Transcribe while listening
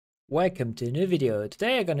Welcome to a new video.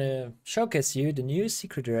 Today I'm gonna showcase you the new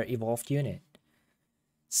Secret Rare Evolved unit.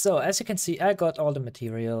 So as you can see, I got all the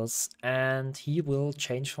materials and he will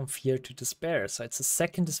change from Fear to Despair. So it's the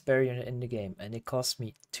second Despair unit in the game and it cost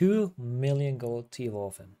me 2 million gold to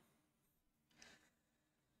evolve him.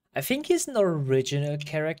 I think he's an original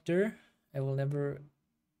character. I will never...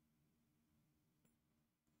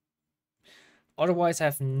 Otherwise I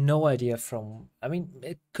have no idea from... I mean,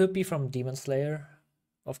 it could be from Demon Slayer,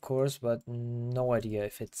 of course, but no idea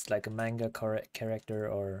if it's like a manga character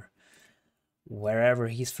or wherever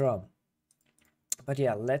he's from. But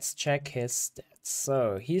yeah, let's check his stats.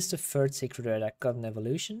 So he's the third Secret Rare that got an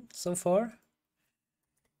evolution so far.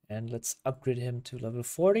 And let's upgrade him to level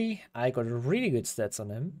 40. I got really good stats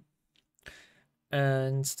on him.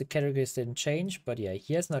 And the categories didn't change, but yeah,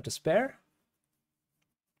 he has now Despair.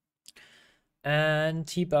 And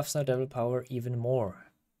he buffs now Devil Power even more.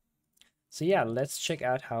 So yeah, let's check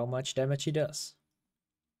out how much damage he does.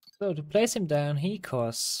 So to place him down, he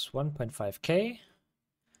costs 1.5k.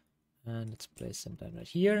 And let's place him down right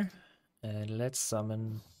here. And let's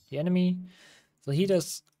summon the enemy. So he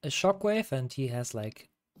does a shockwave and he has like...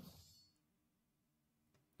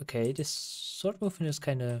 Okay, this sword movement is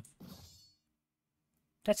kind of...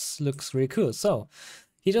 That looks really cool. So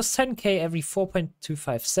he does 10k every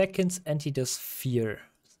 4.25 seconds and he does Fear.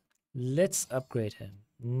 Let's upgrade him.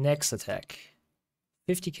 Next attack.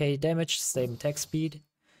 50k damage, same attack speed.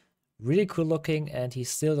 Really cool looking, and he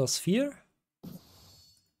still does Fear.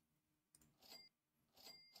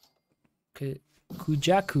 Okay.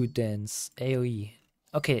 Kujaku Dance, AoE.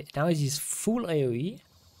 Okay, now he's full AoE.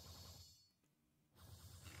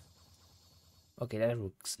 Okay, that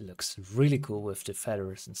looks really cool with the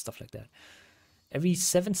feathers and stuff like that. Every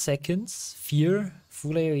 7 seconds, Fear,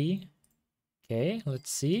 full AoE. Okay,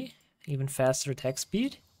 let's see. Even faster attack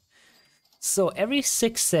speed. So every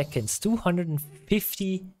 6 seconds,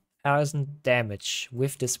 250,000 damage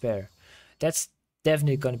with Despair. That's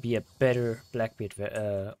definitely going to be a better Blackbeard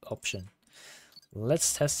option.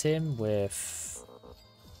 Let's test him with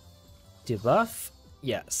debuff.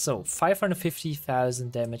 Yeah, so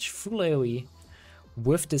 550,000 damage, full AoE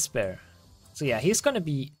with Despair. So yeah, he's going to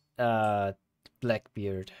be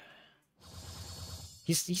Blackbeard.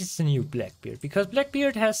 He's the new Blackbeard because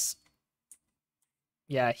Blackbeard has...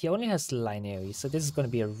 Yeah, he only has line AoE, so this is going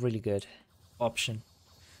to be a really good option.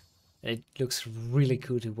 It looks really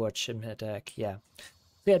cool to watch him attack, yeah.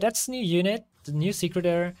 So yeah, that's the new unit, the new Secret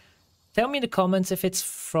Rare. Tell me in the comments if it's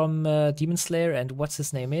from Demon Slayer and what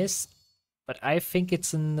his name is. But I think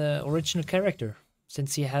it's an original character,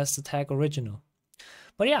 since he has the tag original.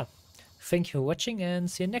 But yeah, thank you for watching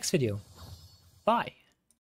and see you next video. Bye!